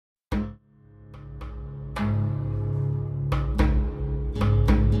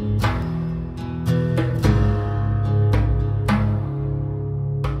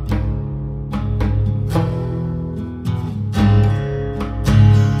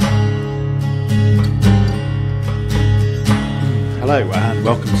Hello and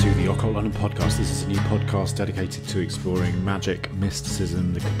welcome to the Occult London podcast. This is a new podcast dedicated to exploring magic,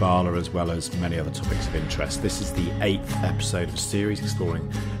 mysticism, the Qabalah, as well as many other topics of interest. This is the 8th episode of a series exploring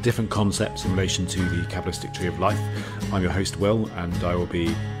different concepts in relation to the Kabbalistic tree of life. I'm your host Will, and I will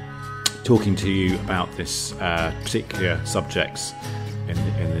be talking to you about this particular subjects in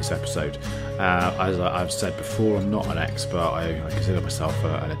this episode. As I've said before, I'm not an expert. I consider myself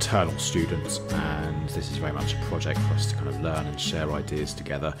an eternal student, and this is very much a project for us to kind of learn and share ideas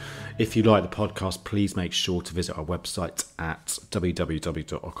together. If you like the podcast, please make sure to visit our website at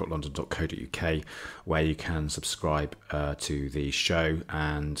www.occultlondon.co.uk, where you can subscribe to the show,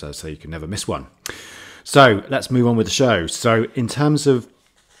 and so you can never miss one. So let's move on with the show. So in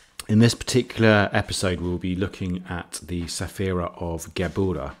this particular episode, we'll be looking at the sephirah of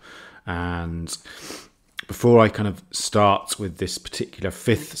Geburah. And before I kind of start with this particular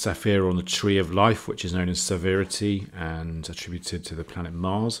 5th sephirah on the tree of life, which is known as severity and attributed to the planet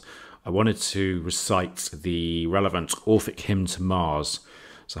Mars, I wanted to recite the relevant Orphic hymn to Mars.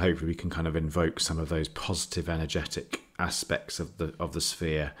 So hopefully we can kind of invoke some of those positive, energetic aspects of the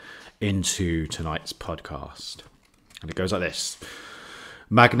sphere into tonight's podcast. And it goes like this.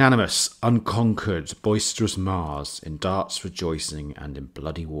 Magnanimous, unconquered, boisterous Mars, in darts rejoicing and in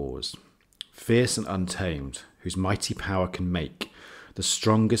bloody wars. Fierce and untamed, whose mighty power can make the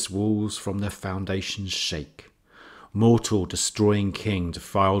strongest walls from their foundations shake. Mortal, destroying king,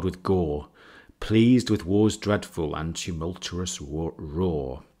 defiled with gore, pleased with war's dreadful and tumultuous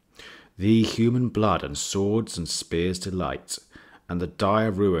roar. Thee human blood and swords and spears delight, and the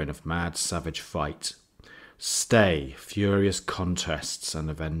dire ruin of mad savage fight. Stay, furious contests and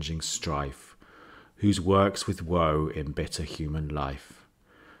avenging strife, whose works with woe in bitter human life.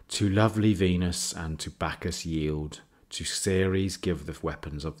 To lovely Venus and to Bacchus yield, to Ceres give the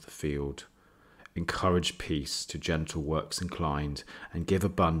weapons of the field. Encourage peace, to gentle works inclined, and give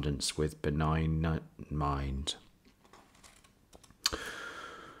abundance with benign mind.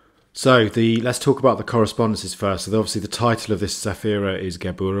 So let's talk about the correspondences first. So obviously the title of this sephirah is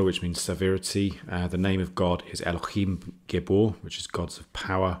Geburah, which means severity. The name of God is Elohim Gibor, which is gods of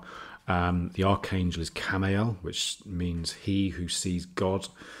power. The archangel is Camael, which means he who sees God.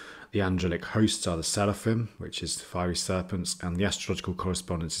 The angelic hosts are the seraphim, which is the fiery serpents, and the astrological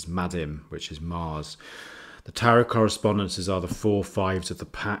correspondence is Madim, which is Mars. The tarot correspondences are the 4 fives of the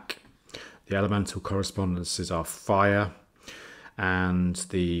pack. The elemental correspondences are fire. And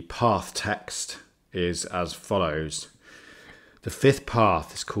the path text is as follows. The 5th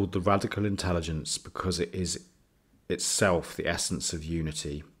path is called the radical intelligence because it is itself the essence of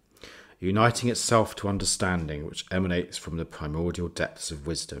unity, uniting itself to understanding which emanates from the primordial depths of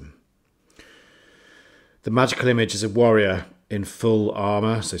wisdom. The magical image is a warrior in full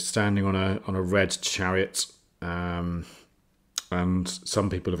armour, so standing on a red chariot. And some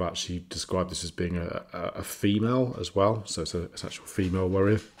people have actually described this as being a female as well. So it's an actual female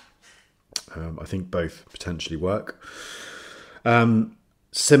warrior. I think both potentially work.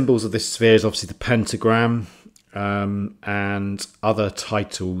 Symbols of this sphere is obviously the pentagram. And other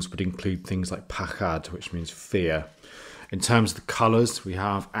titles would include things like Pachad, which means fear. In terms of the colours, we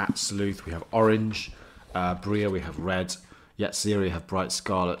have Atziluth, we have orange. Bria, we have red. Yetzirah, we have bright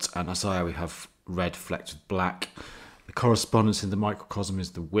scarlet. And Isaiah, we have red flecked with black. The correspondence in the microcosm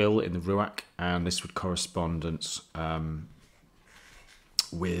is the will in the Ruach, and this would correspondence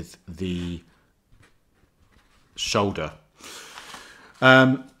with the shoulder.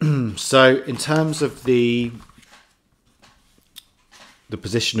 So in terms of the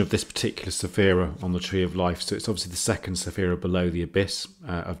position of this particular sephirah on the tree of life, so it's obviously the 2nd sephirah below the abyss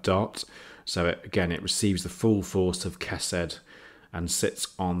of Dart. So it receives the full force of Kesed and sits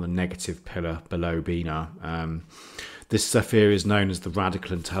on the negative pillar below Bina. This sephirah is known as the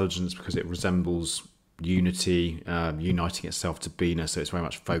radical intelligence because it resembles unity, uniting itself to Bina, so it's very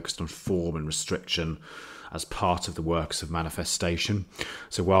much focused on form and restriction as part of the works of manifestation.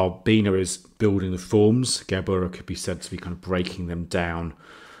 So while Bina is building the forms, Geburah could be said to be kind of breaking them down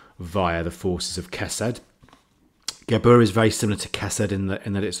via the forces of Kesed. Geburah is very similar to Kesed in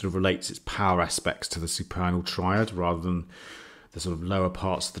that it sort of relates its power aspects to the supernal triad rather than the sort of lower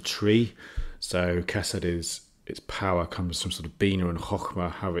parts of the tree. So Kesed its power comes from sort of Bina and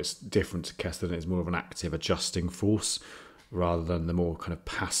Chokhmah. However, it's different to Kesed and it's more of an active adjusting force rather than the more kind of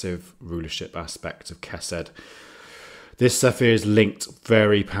passive rulership aspect of Kesed. This sephirah is linked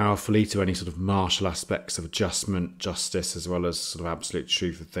very powerfully to any sort of martial aspects of adjustment, justice, as well as sort of absolute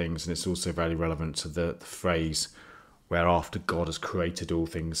truth of things. And it's also very relevant to the phrase, where after God has created all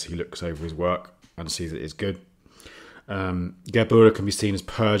things, he looks over his work and sees it is good. Geburah can be seen as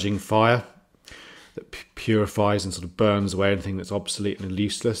purging fire. that purifies and sort of burns away anything that's obsolete and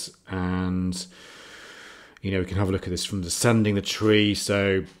useless. And, you know, we can have a look at this from descending the tree.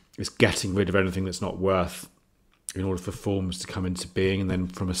 So it's getting rid of anything that's not worth in order for forms to come into being. And then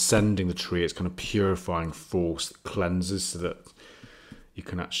from ascending the tree, it's kind of purifying force that cleanses so that you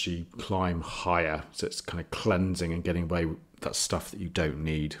can actually climb higher. So it's kind of cleansing and getting away with that stuff that you don't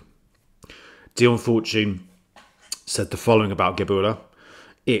need. Deal and Fortune said the following about Geburah.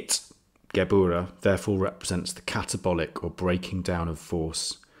 It, Geburah, therefore represents the catabolic or breaking down of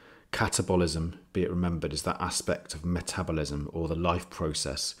force. Catabolism, be it remembered, is that aspect of metabolism or the life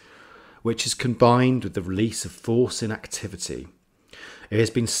process, which is combined with the release of force in activity. It has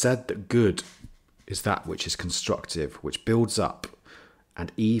been said that good is that which is constructive, which builds up,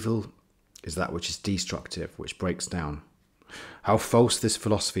 and evil is that which is destructive, which breaks down. How false this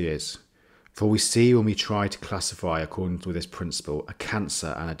philosophy is! For we see when we try to classify, according to this principle, a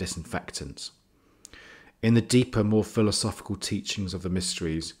cancer and a disinfectant. In the deeper, more philosophical teachings of the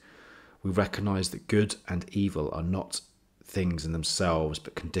mysteries, we recognise that good and evil are not things in themselves,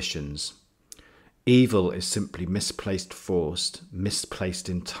 but conditions. Evil is simply misplaced force, misplaced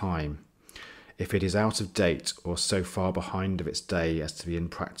in time. If it is out of date or so far behind of its day as to be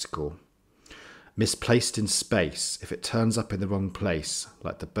impractical. Misplaced in space, if it turns up in the wrong place,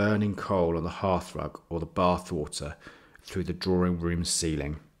 like the burning coal on the hearthrug or the bathwater through the drawing room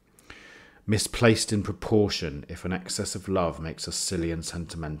ceiling. Misplaced in proportion, if an excess of love makes us silly and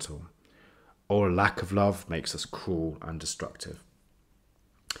sentimental, or a lack of love makes us cruel and destructive.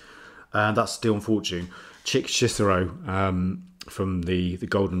 And that's Deal and Fortune. Cicero from the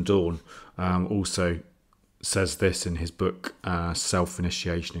Golden Dawn also says this in his book,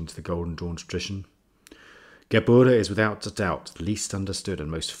 Self-Initiation into the Golden Dawn Tradition. Geburah is without a doubt the least understood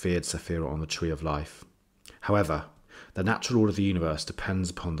and most feared sephirah on the Tree of Life. However, the natural order of the universe depends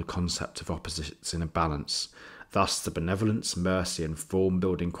upon the concept of opposites in a balance. Thus, the benevolence, mercy, and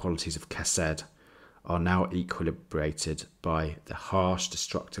form-building qualities of Chesed are now equilibrated by the harsh,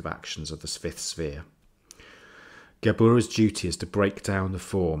 destructive actions of the fifth sphere. Geburah's duty is to break down the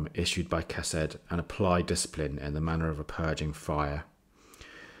form issued by Chesed and apply discipline in the manner of a purging fire.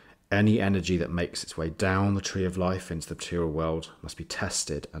 Any energy that makes its way down the Tree of Life into the material world must be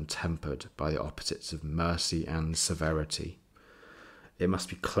tested and tempered by the opposites of mercy and severity. It must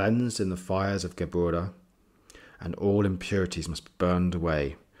be cleansed in the fires of Geburah, and all impurities must be burned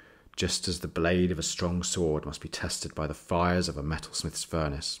away, just as the blade of a strong sword must be tested by the fires of a metalsmith's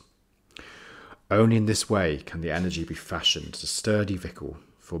furnace. Only in this way can the energy be fashioned as a sturdy vehicle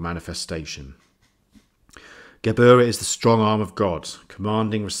for manifestation. Geburah is the strong arm of God,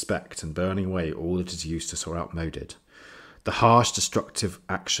 commanding respect and burning away all that is useless or outmoded. The harsh, destructive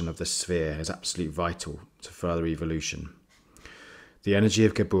action of this sphere is absolutely vital to further evolution. The energy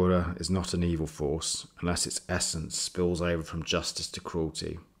of Geburah is not an evil force, unless its essence spills over from justice to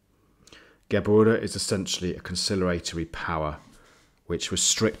cruelty. Geburah is essentially a conciliatory power, which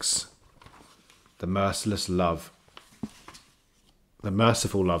restricts the merciful love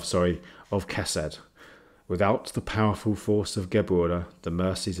of Chesed. Without the powerful force of Geburah, the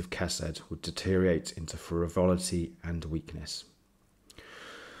mercies of Chesed would deteriorate into frivolity and weakness.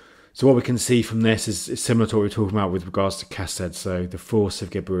 So what we can see from this is similar to what we were talking about with regards to Chesed. So the force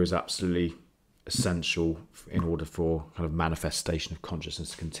of Geburah is absolutely essential in order for kind of manifestation of consciousness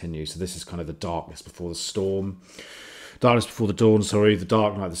to continue. So this is kind of the darkness before the storm. Darkness before the dawn, the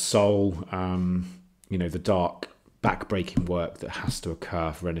dark night of the soul, the dark back-breaking work that has to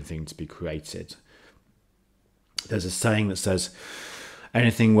occur for anything to be created. There's a saying that says,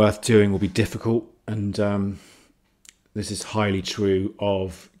 anything worth doing will be difficult, and this is highly true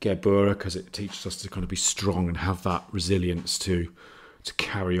of Geburah because it teaches us to kind of be strong and have that resilience to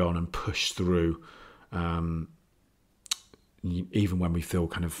carry on and push through, even when we feel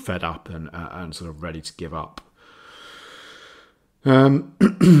kind of fed up and sort of ready to give up.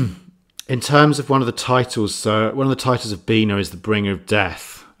 In terms of one of the titles of Bina is the bringer of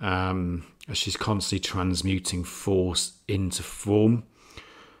death, as she's constantly transmuting force into form.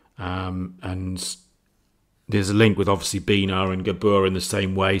 And there's a link with obviously Bina and Geburah in the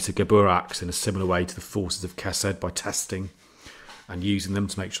same way. So Geburah acts in a similar way to the forces of Chesed by testing and using them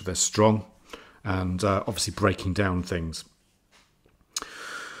to make sure they're strong and obviously breaking down things.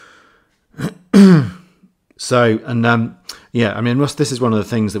 This is one of the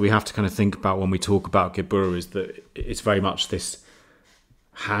things that we have to kind of think about when we talk about Geburah, is that it's very much this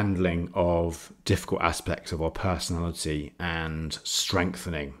handling of difficult aspects of our personality and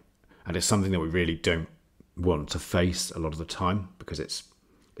strengthening. And it's something that we really don't want to face a lot of the time because it's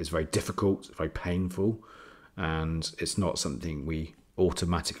very difficult, it's very painful, and it's not something we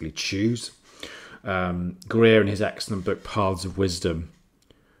automatically choose. Greer, in his excellent book Paths of Wisdom,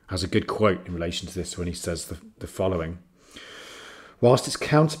 has a good quote in relation to this when he says the following: whilst its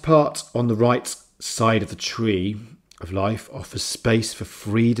counterpart on the right side of the tree of life offers space for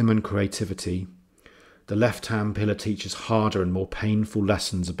freedom and creativity, the left-hand pillar teaches harder and more painful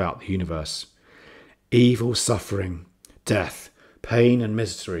lessons about the universe. Evil, suffering, death, pain and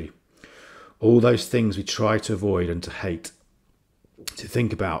misery, all those things we try to avoid and to hate, to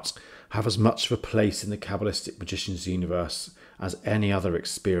think about, have as much of a place in the Kabbalistic magician's universe as any other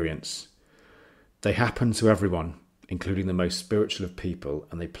experience. They happen to everyone, including the most spiritual of people,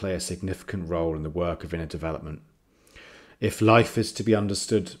 and they play a significant role in the work of inner development. If life is to be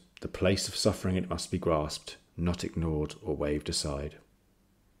understood, the place of suffering it must be grasped, not ignored or waved aside.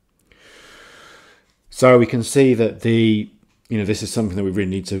 So we can see that this is something that we really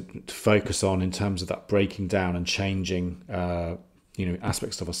need to focus on in terms of that breaking down and changing,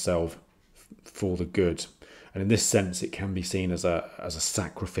 aspects of ourselves for the good. And in this sense, it can be seen as a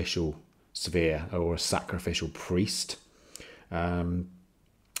sacrificial sephirah or a sacrificial priest.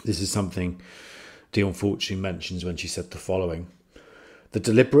 This is something Dion Fortune mentions when she said the following: the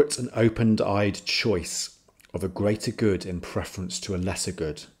deliberate and open-eyed choice of a greater good in preference to a lesser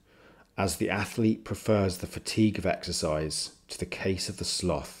good, as the athlete prefers the fatigue of exercise to the case of the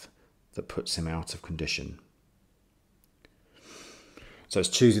sloth that puts him out of condition. So it's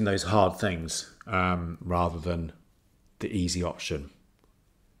choosing those hard things rather than the easy option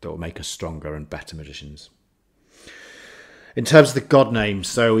that will make us stronger and better magicians. In terms of the god names,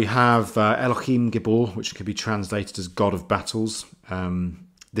 so we have Elohim Geburah, which could be translated as God of Battles.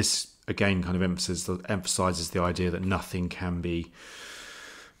 This again kind of emphasizes the idea that nothing can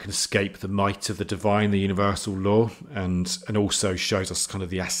escape the might of the divine, the universal law, and also shows us kind of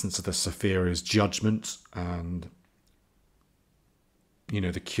the essence of the sephirah as judgment, and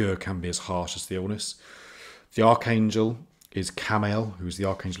the cure can be as harsh as the illness. The archangel is Camael, who is the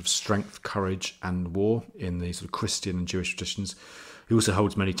archangel of strength, courage, and war in the sort of Christian and Jewish traditions. He also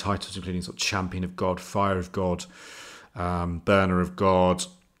holds many titles, including sort of champion of God, fire of God, burner of God,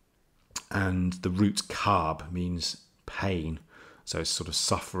 and the root Kab means pain. So it's sort of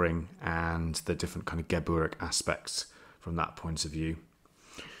suffering and the different kind of Geburah aspects from that point of view.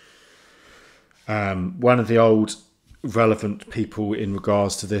 One of the old relevant people in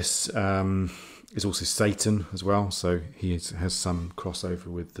regards to this is also Satan as well. So he has some crossover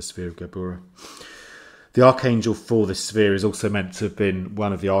with the sephirah of Geburah. The archangel for this sephirah is also meant to have been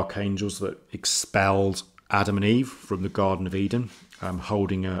one of the archangels that expelled Adam and Eve from the Garden of Eden,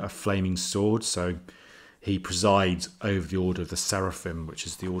 holding a flaming sword. So he presides over the order of the seraphim, which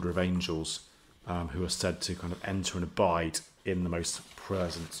is the order of angels, who are said to kind of enter and abide in the most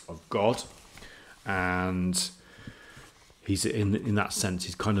presence of God. And he's in that sense,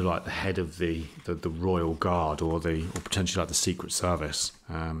 he's kind of like the head of the royal guard, or potentially like the secret service.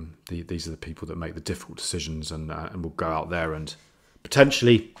 These are the people that make the difficult decisions and will go out there and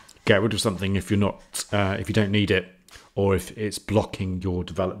potentially get rid of something if you don't need it, or if it's blocking your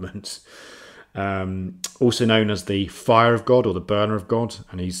development. Also known as the fire of God or the burner of God,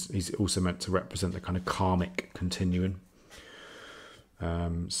 and he's also meant to represent the kind of karmic continuum.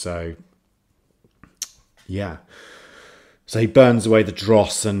 So he burns away the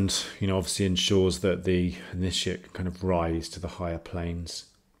dross, and obviously ensures that the initiate can kind of rise to the higher planes.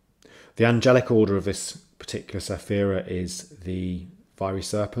 The angelic order of this particular sephirah is the fiery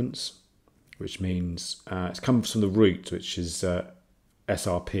serpents, which means it comes from the root, which is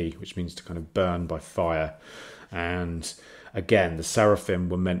SRP, which means to kind of burn by fire. And again, the seraphim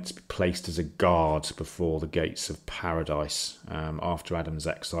were meant to be placed as a guard before the gates of paradise after Adam's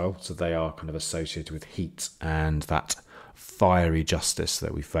exile. So they are kind of associated with heat and that fiery justice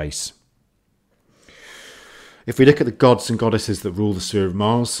that we face. If we look at the gods and goddesses that rule the sphere of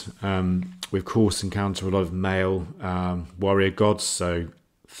Mars, we of course encounter a lot of male warrior gods. So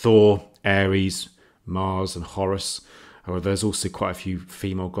Thor, Ares, Mars and Horus. However, there's also quite a few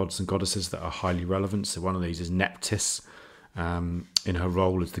female gods and goddesses that are highly relevant. So one of these is Nephthys, in her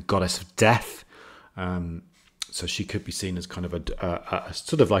role as the goddess of death. So she could be seen as kind of a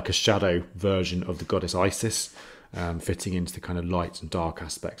sort of like a shadow version of the goddess Isis, fitting into the kind of light and dark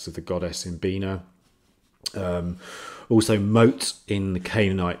aspects of the goddess in Bina. Also, Mot in the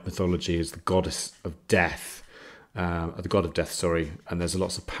Canaanite mythology is the goddess of death. The god of death, and there's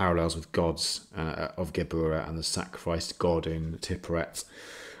lots of parallels with gods of Geburah and the sacrificed god in Tipperet.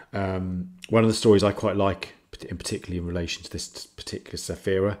 One of the stories I quite like, particularly in relation to this particular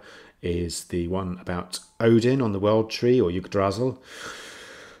sephirah, is the one about Odin on the world tree, or Yggdrasil.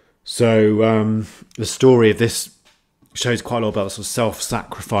 So the story of this shows quite a lot about the sort of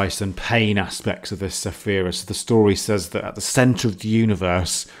self-sacrifice and pain aspects of this sephirah. So the story says that at the centre of the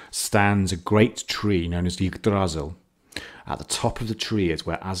universe stands a great tree known as the Yggdrasil. At the top of the tree is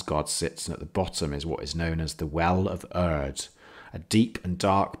where Asgard sits, and at the bottom is what is known as the Well of Erd, a deep and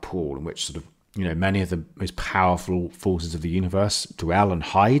dark pool in which sort of many of the most powerful forces of the universe dwell and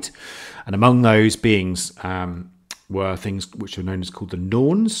hide. And among those beings were things which are known as called the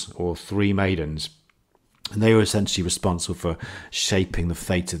Norns, or Three Maidens. And they were essentially responsible for shaping the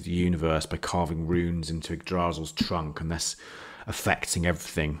fate of the universe by carving runes into Yggdrasil's trunk and thus affecting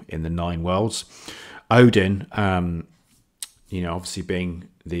everything in the nine worlds. Odin, obviously being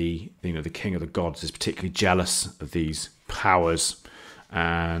the king of the gods, is particularly jealous of these powers,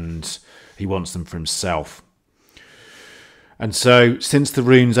 and he wants them for himself. And so, since the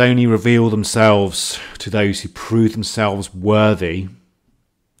runes only reveal themselves to those who prove themselves worthy,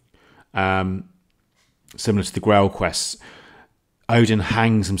 similar to the Grail quests, Odin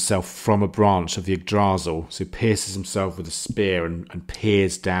hangs himself from a branch of the Yggdrasil, so pierces himself with a spear and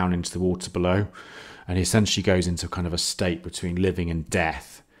peers down into the water below. And he essentially goes into kind of a state between living and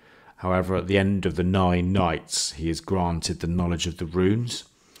death. However, at the end of the 9 nights, he is granted the knowledge of the runes.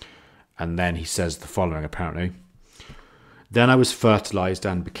 And then he says the following, apparently. Then I was fertilized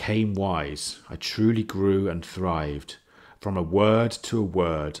and became wise. I truly grew and thrived. From a word to a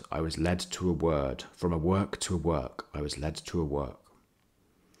word, I was led to a word. From a work to a work, I was led to a work.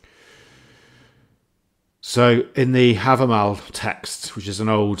 So in the Havamal text, which is an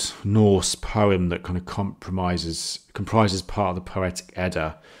old Norse poem that kind of comprises part of the Poetic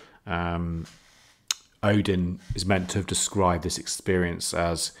Edda, Odin is meant to have described this experience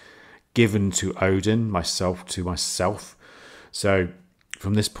as given to Odin, myself to myself. So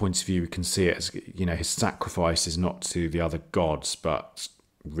from this point of view, we can see it as, his sacrifice is not to the other gods, but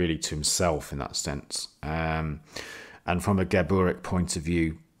really to himself in that sense. And from a Geburah point of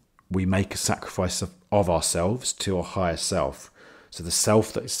view, we make a sacrifice of ourselves to our higher self. So the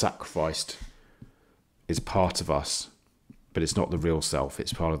self that is sacrificed is part of us, but it's not the real self.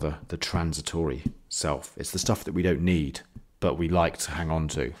 It's part of the transitory self. It's the stuff that we don't need, but we like to hang on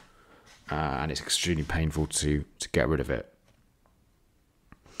to. And it's extremely painful to get rid of it.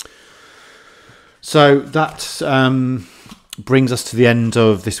 So that brings us to the end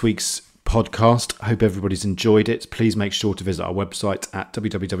of this week's podcast. I hope everybody's enjoyed it. Please make sure to visit our website at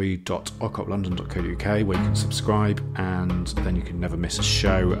www.occultlondon.co.uk, where you can subscribe, and then you can never miss a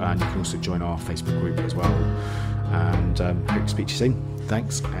show. And you can also join our Facebook group as well. And hope to speak to you soon.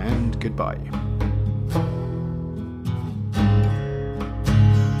 Thanks and goodbye.